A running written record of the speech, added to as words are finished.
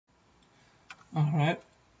Alright,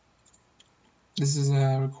 this is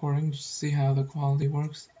a recording just to see how the quality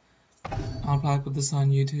works. I'll probably put this on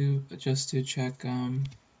YouTube just to check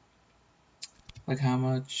like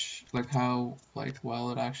how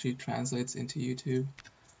well it actually translates into YouTube.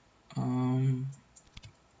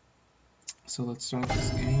 So let's start this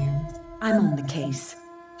game. I'm on the case.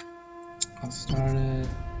 I'll start it.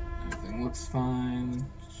 Everything looks fine.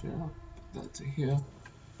 Sure, I'll put that to here.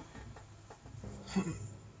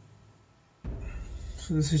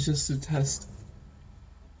 So this is just a test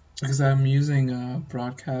because I'm using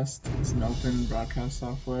broadcast. It's an open broadcast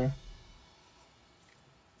software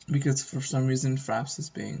because for some reason Fraps is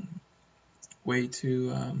being way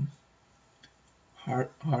too hard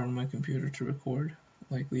on my computer to record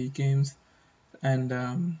like League games, and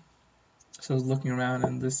so I was looking around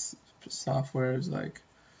and this software is like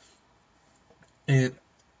it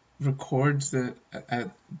records it at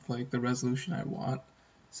like the resolution I want.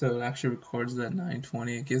 So it actually records it at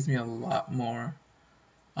 920. It gives me a lot more,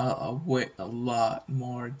 a lot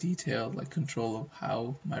more detailed like control of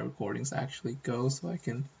how my recordings actually go. So I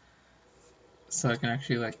can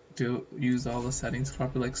actually like use all the settings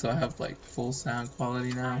properly. Like so I have like full sound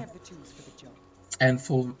quality now and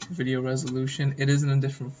full video resolution. It is in a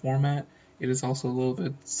different format. It is also a little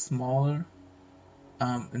bit smaller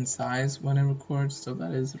in size when it records. So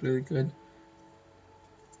that is really good.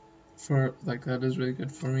 That is really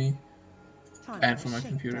good for me and for my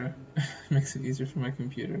computer. Makes it easier for my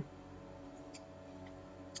computer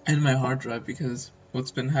and my hard drive, because what's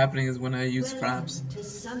been happening is when I use Fraps,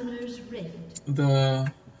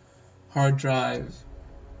 the hard drive,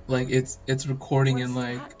 like it's recording in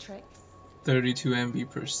like 32 MB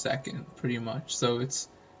per second pretty much. So it's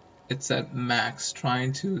at max,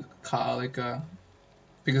 trying to call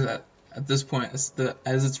because at this point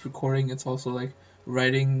as it's recording, it's also like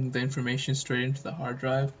writing the information straight into the hard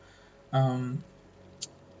drive.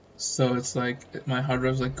 So it's like my hard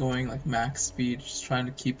drive's like going like max speed, just trying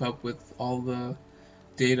to keep up with all the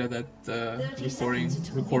data that the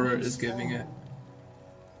recorder is giving it.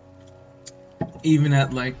 Even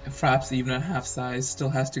at like Fraps, even at half size, still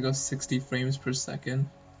has to go 60 frames per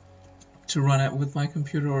second to run it with my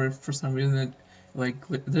computer, or if for some reason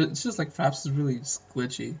it's just like Fraps is really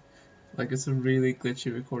glitchy. Like it's a really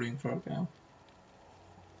glitchy recording program.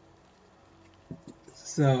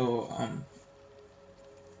 So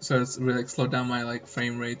it's really like slowed down my like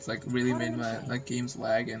frame rates, like really made my like games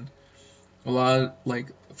lag, and a lot of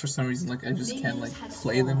like for some reason like I just can't like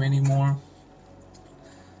play them anymore.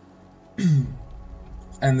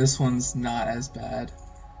 And this one's not as bad.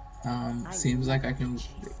 Seems like I can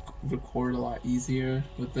record a lot easier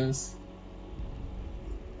with this,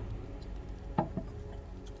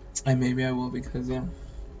 and maybe I will, because I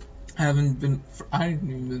haven't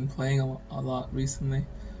even been playing a lot recently.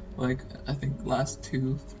 Like I think last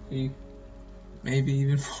 2, 3, maybe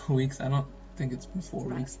even 4 weeks. I don't think it's been 4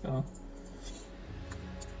 weeks though.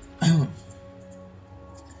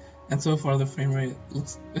 And so far the frame rate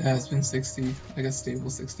has been 60, like a stable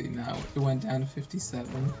 60 now. It went down to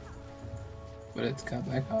 57, but it's got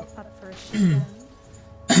back up.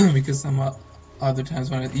 Because some other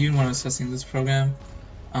times even when I was testing this program,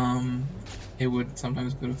 it would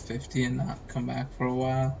sometimes go to 50 and not come back for a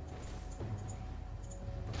while.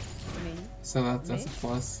 So that's a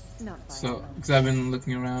plus. So because I've been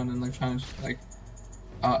looking around and like trying to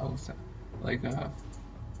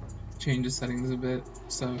change the settings a bit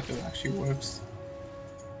so it actually works.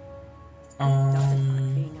 Oh,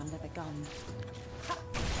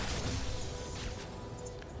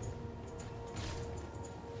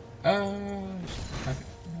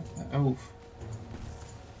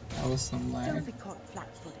 that was some lag.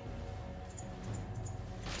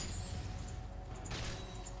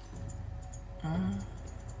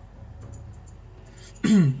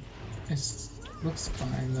 It looks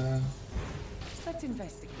fine though. Let's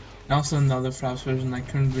investigate. And also another Fraps version, I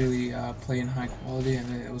couldn't really play in high quality,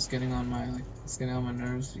 and it was getting on my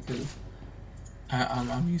nerves, because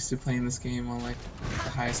I'm used to playing this game on like the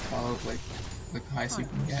highest quality, like the highest you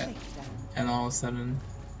can get, and all of a sudden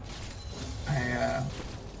I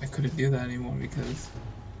couldn't do that anymore because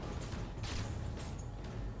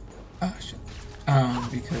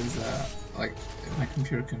like my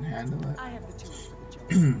computer couldn't handle it.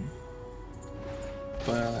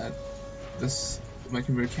 But my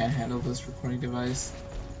computer can't handle this recording device,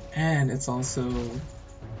 and it's also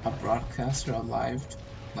a broadcaster, a live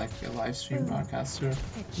stream broadcaster,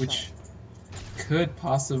 which could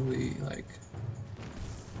possibly like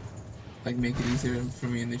make it easier for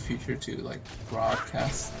me in the future to like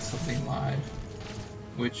broadcast something live,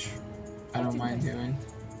 which I don't mind doing.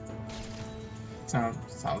 Sounds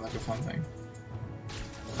like a fun thing.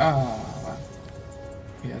 Wow.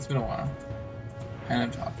 Yeah, it's been a while. And I'm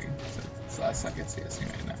talking, so it's the last I get CSing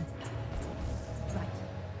right now.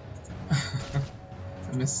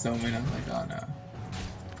 I missed so many, I'm like, oh no.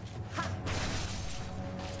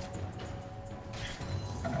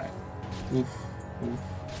 Alright. Oof, oof,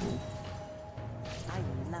 oof. I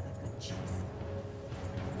love a good chase.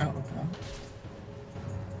 Oh, okay.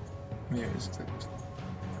 Maybe I just clicked.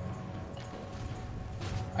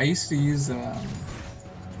 I used to use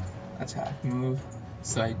attack move,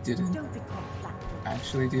 so I didn't Don't be caught flat-footed.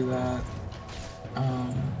 actually do that.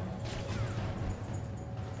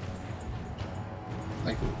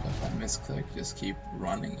 Like if I misclick, just keep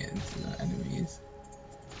running into the enemies.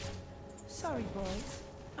 Sorry, boys.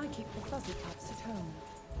 I keep the fuzzy cats at home.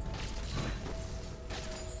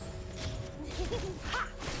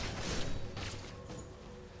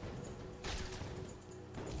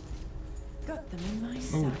 Got them in my Ooh,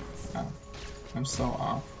 sights. oh, I'm so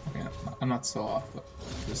off. Okay, I'm not so off, but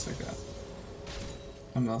just like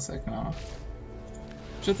a millisecond off.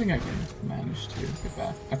 Which I think I can manage to get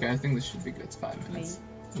back. Okay, I think this should be good. It's 5 minutes.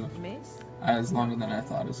 Miss? As longer than I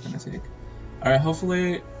thought it was gonna take. Alright,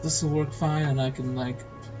 hopefully this will work fine and I can like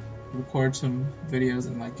record some videos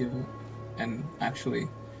and like give it and actually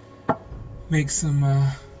make some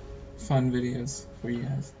fun videos for you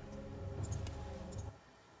guys.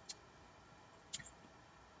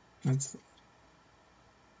 And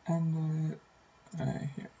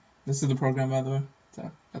here. This is the program, by the way.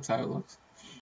 So that's how it looks.